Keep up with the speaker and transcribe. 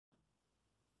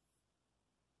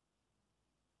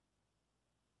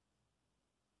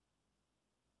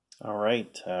All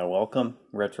right, welcome,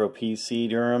 Retro PC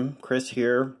Durham. Chris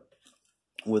here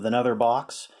with another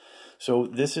box. So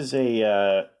this is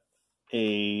a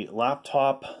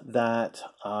laptop that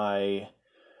I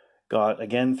got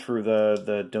again through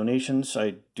the donations.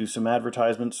 I do some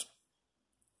advertisements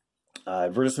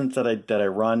that I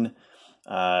run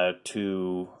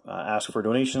to ask for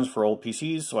donations for old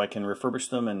PCs, so I can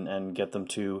refurbish them and get them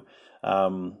to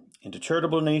into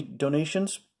charitable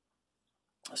donations.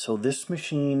 So this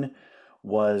machine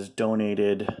was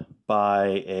donated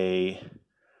by a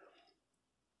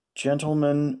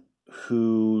gentleman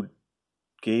who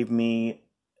gave me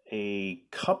a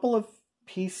couple of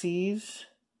PCs,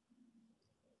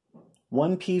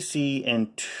 one PC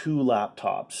and two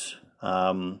laptops.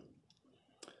 The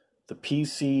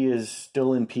PC is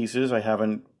still in pieces. I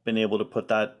haven't been able to put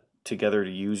that together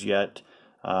to use yet.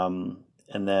 And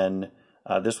then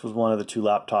this was one of the two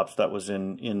laptops that was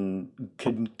in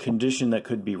condition that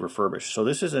could be refurbished. So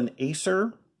this is an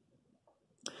Acer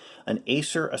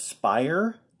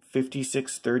Aspire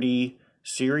 5630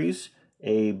 series,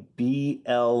 a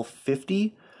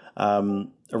BL50.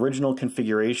 Original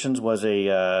configurations was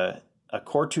a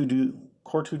Core 2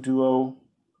 Duo.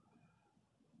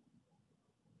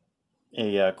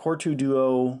 A Core 2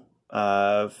 Duo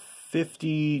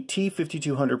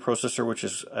T5200 processor, which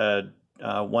is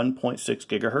 1.6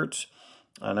 gigahertz,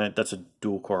 and that's a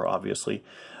dual core, obviously.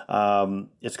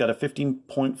 It's got a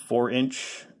 15.4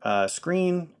 inch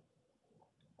screen.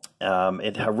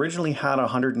 It originally had a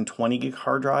 120 gig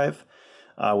hard drive,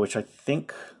 which I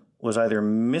think was either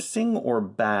missing or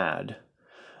bad.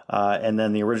 And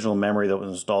then the original memory that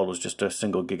was installed was just a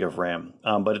single gig of RAM.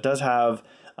 But it does have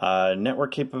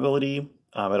network capability.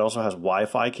 It also has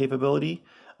Wi-Fi capability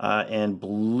and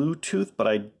Bluetooth, but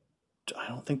I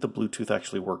don't think the Bluetooth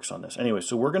actually works on this. Anyway,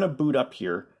 so we're going to boot up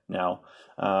here now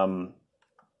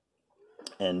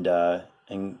and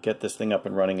get this thing up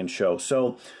and running and show.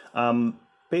 So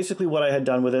basically what I had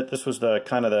done with it, this was the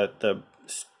kind of the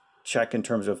check in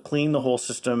terms of clean the whole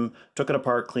system, took it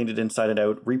apart, cleaned it inside and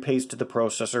out, repasted the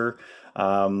processor,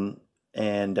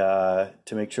 and to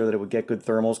make sure that it would get good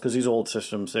thermals, because these old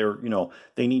systems,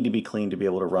 they need to be cleaned to be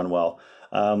able to run well.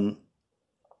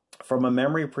 From a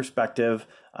memory perspective,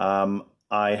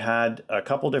 I had a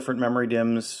couple different memory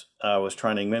DIMMs. I was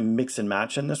trying to mix and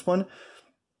match in this one,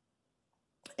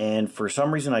 and for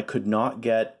some reason I could not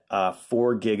get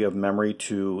 4 gig of memory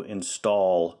to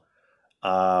install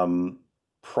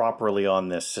properly on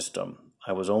this system.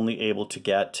 I was only able to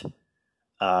get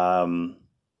 3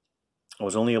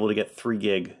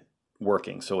 gig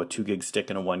working, so a 2 gig stick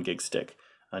and a 1 gig stick.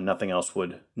 Nothing else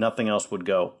would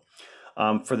go.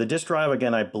 For the disk drive,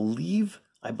 again, I believe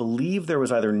there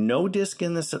was either no disk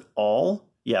in this at all.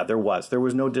 Yeah, there was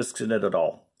no disks in it at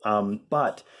all.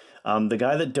 But the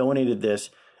guy that donated this,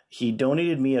 he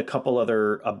donated me a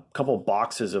couple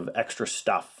boxes of extra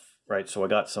stuff. Right, so I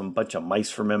got bunch of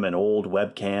mice from him and old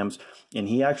webcams, and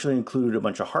he actually included a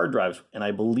bunch of hard drives, and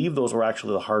I believe those were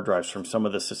actually the hard drives from some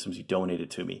of the systems he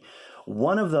donated to me.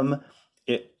 One of them,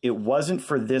 it wasn't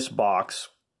for this box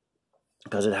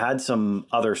because it had some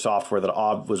other software that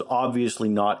was obviously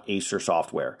not Acer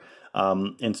software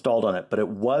installed on it, but it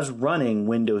was running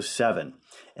Windows 7,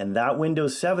 and that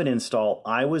Windows 7 install,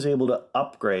 I was able to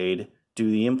do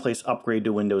the in-place upgrade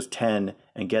to Windows 10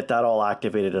 and get that all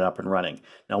activated and up and running.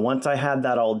 Now, once I had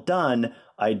that all done,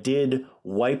 I did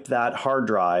wipe that hard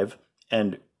drive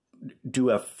and do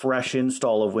a fresh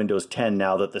install of Windows 10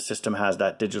 now that the system has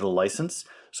that digital license.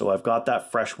 So I've got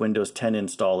that fresh Windows 10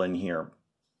 install in here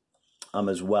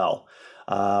as well.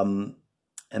 And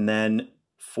then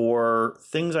for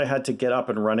things I had to get up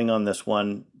and running on this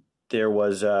one, there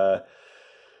was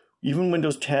even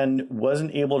Windows 10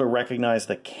 wasn't able to recognize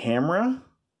the camera,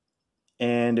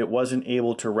 and it wasn't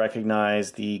able to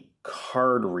recognize the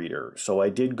card reader. So I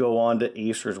did go on to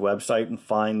Acer's website and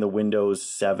find the Windows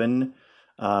 7,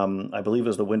 I believe it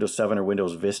was the Windows 7 or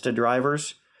Windows Vista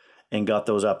drivers, and got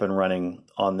those up and running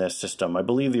on this system. I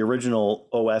believe the original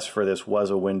OS for this was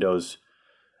a Windows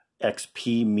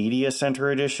XP Media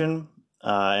Center edition,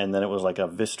 and then it was like a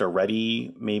Vista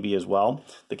Ready maybe as well.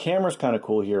 The camera's kind of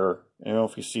cool here. I don't know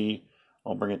if you see,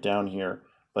 I'll bring it down here,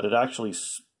 but it actually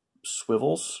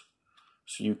swivels,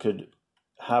 so you could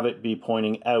have it be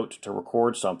pointing out to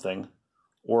record something,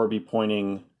 or be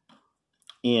pointing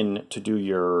in to do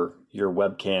your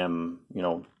webcam,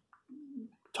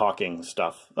 talking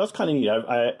stuff. That's kind of neat.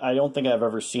 I don't think I've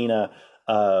ever seen a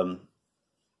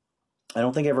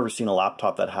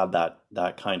laptop that had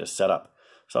that kind of setup.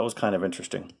 So that was kind of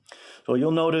interesting. So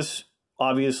you'll notice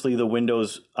obviously the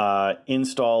Windows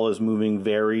install is moving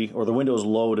or the Windows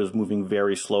load is moving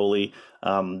very slowly.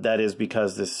 That is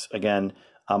because this, again,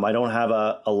 I don't have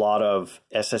a lot of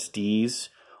SSDs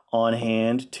on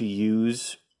hand to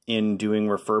use in doing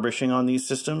refurbishing on these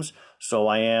systems. So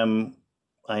I am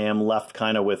left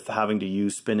kind of with having to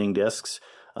use spinning disks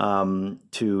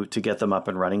to get them up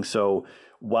and running. So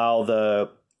while the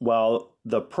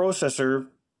processor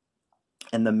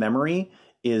and the memory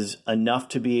is enough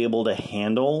to be able to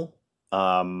handle,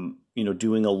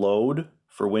 doing a load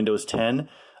for Windows 10,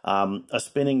 a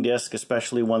spinning disk,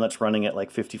 especially one that's running at like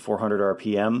 5,400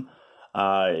 RPM,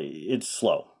 it's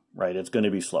slow, right? It's going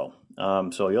to be slow.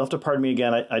 So you'll have to pardon me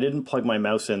again. I didn't plug my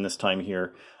mouse in this time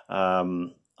here.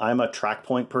 I'm a track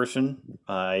point person.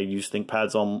 I use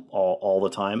ThinkPads all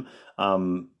the time.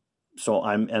 So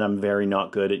I'm very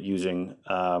not good at using,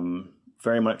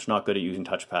 very much not good at using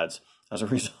touchpads as a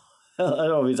result. I don't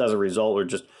know if it's as a result or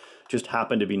just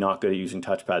happen to be not good at using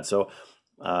touchpads. So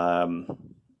I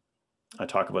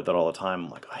talk about that all the time. I'm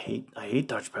like, I hate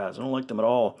touchpads. I don't like them at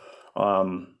all.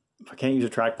 If I can't use a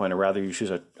track point, I'd rather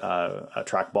use a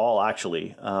trackball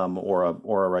actually,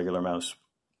 or a regular mouse.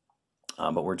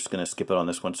 But we're just going to skip it on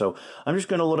this one. So I'm just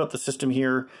going to load up the system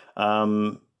here.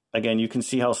 Again, you can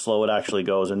see how slow it actually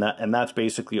goes, and that's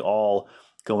basically all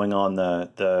going on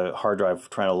the hard drive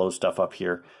trying to load stuff up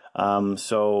here. Got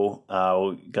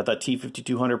that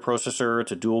T5200 processor.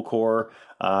 It's a dual core,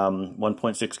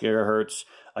 1.6 gigahertz.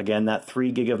 Again, that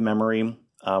 3 gig of memory,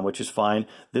 which is fine.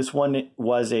 This one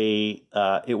was a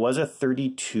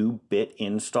 32-bit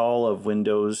install of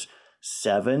Windows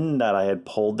 7 that I had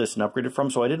pulled this and upgraded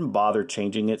from, so I didn't bother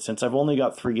changing it since I've only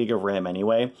got 3 gig of RAM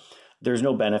anyway. There's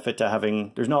not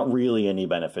really any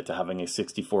benefit to having a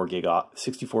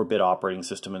 64-bit operating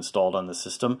system installed on the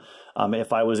system.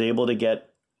 If I was able to get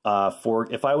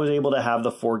if I was able to have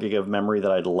the 4 gig of memory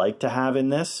that I'd like to have in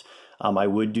this, I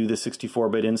would do the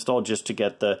 64-bit install just to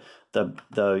get I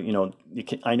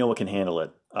know it can handle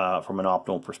it from an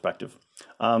optimal perspective.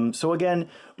 So again,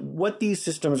 what these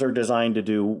systems are designed to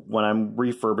do when I'm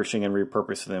refurbishing and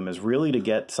repurposing them is really to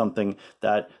get something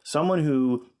that someone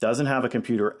who doesn't have a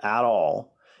computer at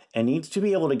all and needs to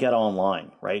be able to get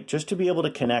online, right? Just to be able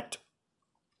to connect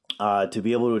to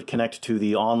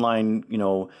the online,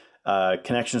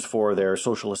 connections for their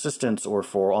social assistants or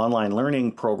for online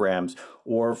learning programs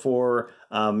or for,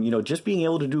 just being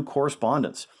able to do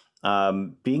correspondence.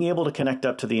 Being able to connect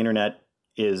up to the internet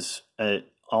is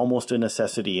almost a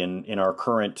necessity in our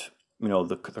current,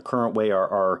 the current way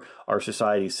our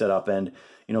society is set up. And,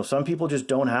 some people just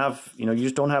don't have, you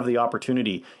just don't have the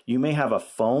opportunity. You may have a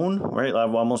phone, right?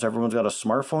 Almost everyone's got a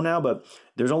smartphone now, but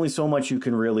there's only so much you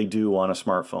can really do on a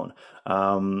smartphone.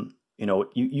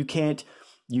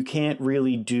 You can't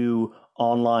really do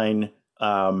online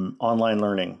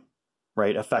learning,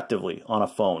 right, effectively on a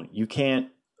phone. You can't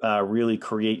really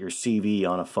create your CV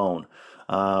on a phone.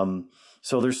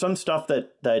 So there's some stuff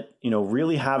that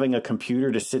really having a computer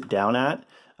to sit down at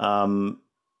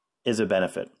is a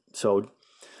benefit. So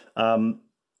the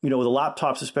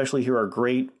laptops especially here are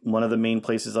great. One of the main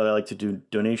places that I like to do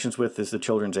donations with is the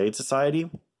Children's Aid Society.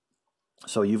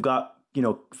 So you've got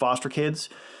foster kids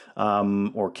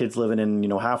or kids living in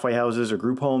halfway houses or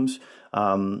group homes,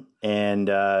 not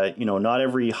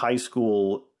every high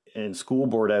school and school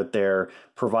board out there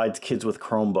provides kids with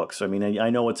Chromebooks. I mean, I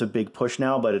know it's a big push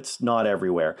now, but it's not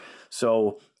everywhere.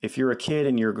 So if you're a kid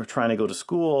and you're trying to go to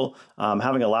school,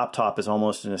 having a laptop is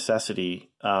almost a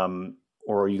necessity,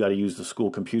 or you got to use the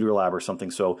school computer lab or something.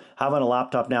 So having a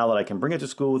laptop now that I can bring it to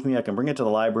school with me, I can bring it to the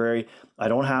library. I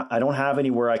don't have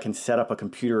anywhere I can set up a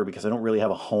computer because I don't really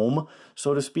have a home,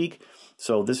 so to speak.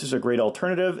 So this is a great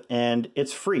alternative, and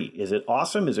it's free. Is it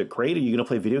awesome? Is it great? Are you going to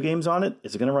play video games on it?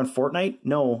 Is it going to run Fortnite?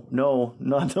 No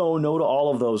to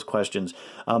all of those questions.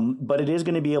 But it is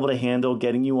going to be able to handle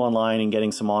getting you online and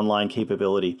getting some online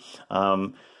capability.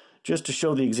 Just to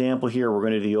show the example here, we're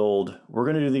going to do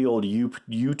the old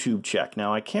YouTube check.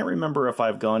 Now I can't remember if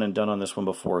I've gone and done on this one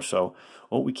before. So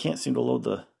we can't seem to load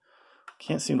the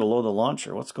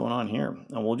launcher. What's going on here?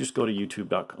 And we'll just go to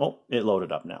youtube.com. Oh, it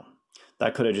loaded up now.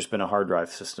 That could have just been a hard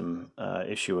drive system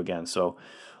issue again. So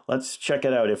let's check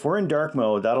it out. If we're in dark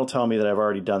mode, that'll tell me that I've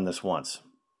already done this once.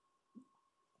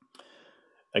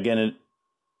 Again,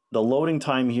 the loading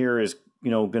time here is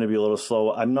going to be a little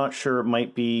slow. I'm not sure. It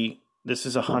might be. This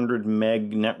is a 100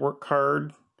 meg network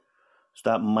card, so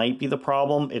that might be the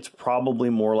problem. It's probably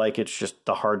more like it's just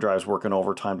the hard drive's working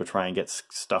overtime to try and get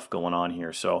stuff going on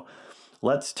here. So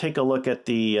let's take a look at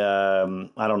the,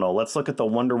 let's look at the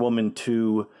Wonder Woman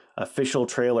 2 official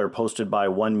trailer posted by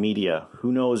One Media.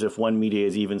 Who knows if One Media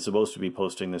is even supposed to be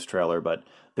posting this trailer, but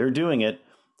they're doing it.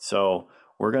 So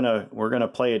we're gonna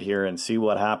play it here and see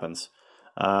what happens.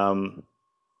 Let's suppose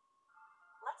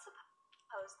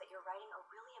that you're writing a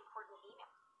really important email.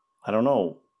 I don't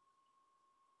know.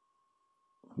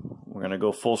 We're gonna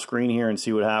go full screen here and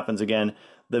see what happens. Again,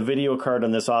 the video card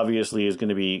on this obviously is going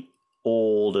to be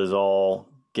old as all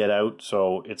get out,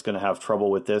 so it's going to have trouble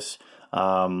with this.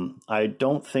 I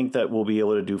don't think that we'll be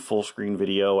able to do full screen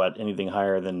video at anything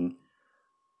higher than,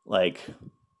 like,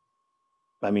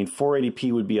 I mean,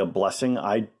 480p would be a blessing.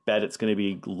 I bet it's going to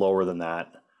be lower than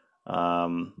that.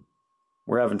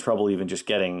 We're having trouble even just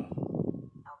getting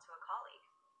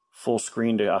full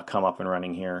screen to come up and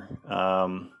running here.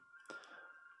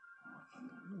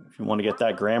 If you want to get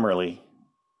that Grammarly.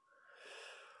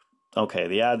 Okay,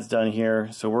 the ad's done here.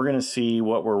 So we're going to see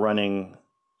what we're running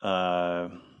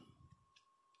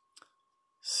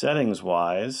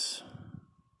settings-wise.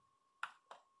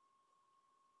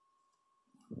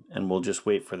 And we'll just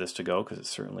wait for this to go because it's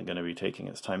certainly going to be taking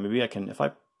its time. Maybe I can, if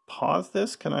I pause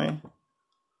this, can I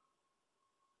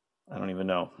don't even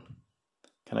know.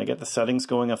 Can I get the settings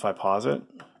going if I pause it?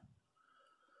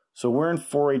 So we're in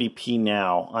 480p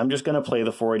now. I'm just going to play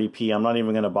the 480p. I'm not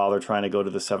even going to bother trying to go to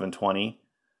the 720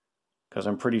 because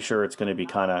I'm pretty sure it's going to be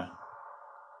kind of...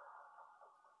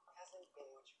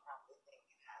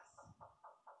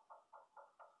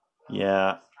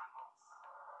 Yeah.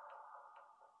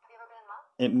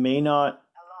 It may not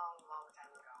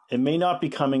be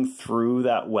coming through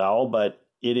that well, but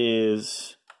it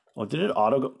is... Well, did it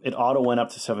auto? It auto went up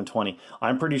to 720.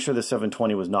 I'm pretty sure the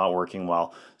 720 was not working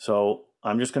well. So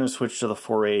I'm just going to switch to the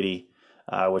 480,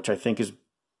 which I think is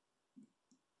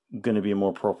going to be a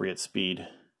more appropriate speed.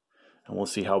 And we'll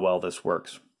see how well this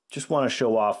works. Just want to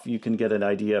show off. You can get an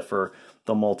idea for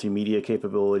the multimedia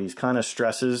capabilities. Kind of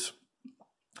stresses.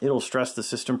 It'll stress the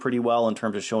system pretty well in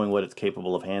terms of showing what it's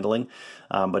capable of handling.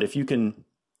 But if you can,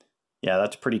 yeah,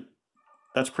 that's pretty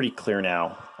clear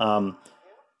now.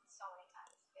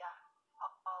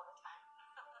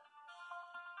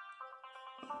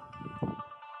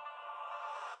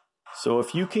 So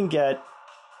if you can get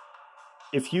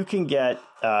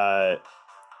a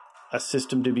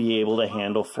system to be able to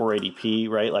handle 480p,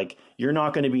 right? Like you're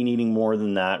not going to be needing more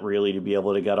than that really to be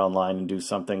able to get online and do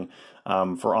something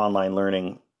for online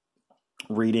learning,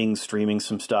 reading, streaming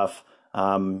some stuff.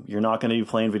 You're not going to be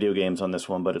playing video games on this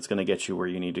one, but it's going to get you where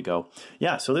you need to go.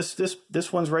 Yeah, so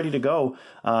this one's ready to go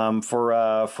for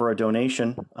a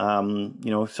donation.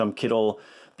 You know, some kid will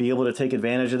be able to take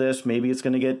advantage of this. Maybe it's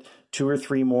going to get 2 or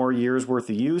 3 more years worth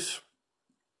of use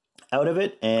out of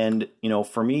it. And, you know,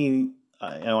 for me, you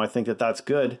know, I think that that's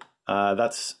good.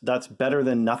 That's better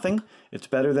than nothing. It's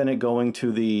better than it going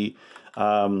to the,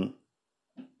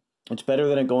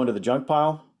 junk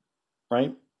pile,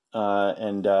 right?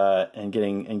 And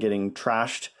getting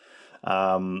trashed.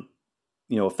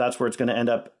 You know, if that's where it's going to end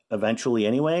up eventually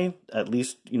anyway, at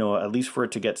least for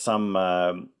it to get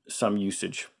some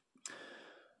usage.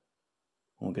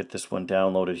 We'll get this one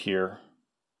downloaded here.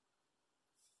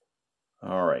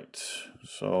 All right,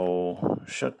 so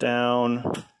shut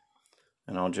down,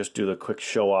 and I'll just do the quick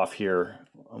show off here.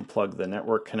 Unplug the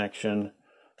network connection,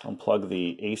 unplug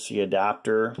the AC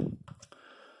adapter,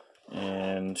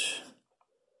 and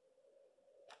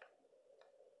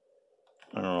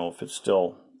I don't know if it's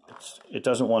still, it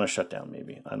doesn't want to shut down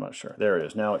maybe. I'm not sure. There it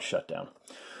is. Now it's shut down.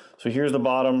 So here's the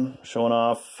bottom showing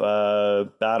off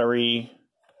battery,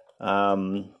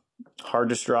 hard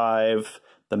disk drive.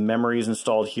 The memory is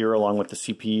installed here along with the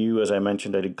CPU. As I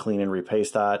mentioned, I did clean and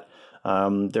repaste that.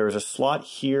 There's a slot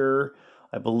here,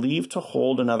 I believe, to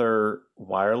hold another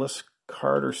wireless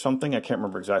card or something. I can't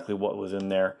remember exactly what was in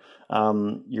there.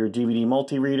 Your DVD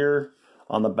multi-reader.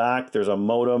 On the back, there's a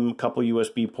modem, couple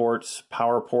USB ports,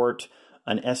 power port,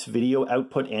 an S-video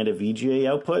output, and a VGA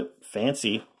output.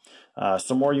 Fancy.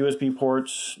 Some more USB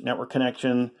ports, network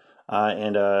connection,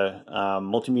 and a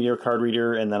multimedia card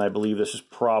reader. And then I believe this is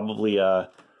probably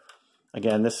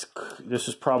again, this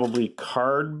is probably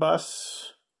card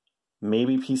bus,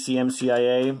 maybe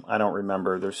PCMCIA. I don't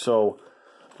remember. They're so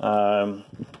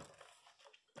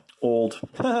old.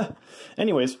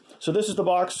 Anyways, so this is the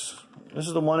box. This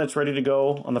is the one that's ready to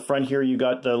go. On the front here, you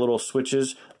got the little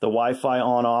switches, the Wi-Fi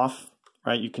on-off,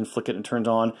 right? You can flick it and it turns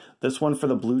on. This one for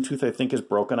the Bluetooth, I think, is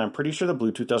broken. I'm pretty sure the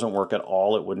Bluetooth doesn't work at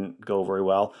all. It wouldn't go very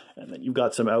well. And then you've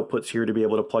got some outputs here to be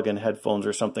able to plug in headphones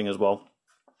or something as well.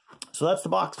 So that's the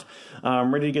box.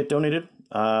 Ready to get donated.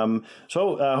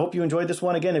 So I hope you enjoyed this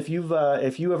one. Again, if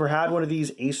you ever had one of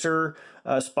these Acer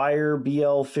Aspire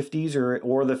BL50s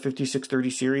or the 5630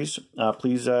 series,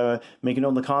 please make a note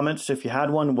in the comments if you had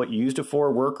one, what you used it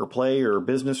for, work or play or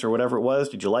business or whatever it was.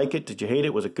 Did you like it? Did you hate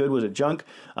it? Was it good? Was it junk?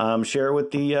 Share it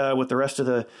with the rest of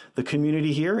the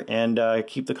community here, and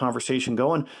keep the conversation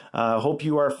going. Hope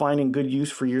you are finding good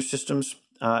use for your systems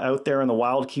out there in the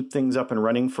wild. Keep things up and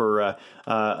running for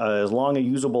as long a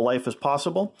usable life as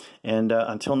possible. And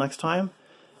until next time,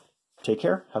 take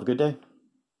care. Have a good day.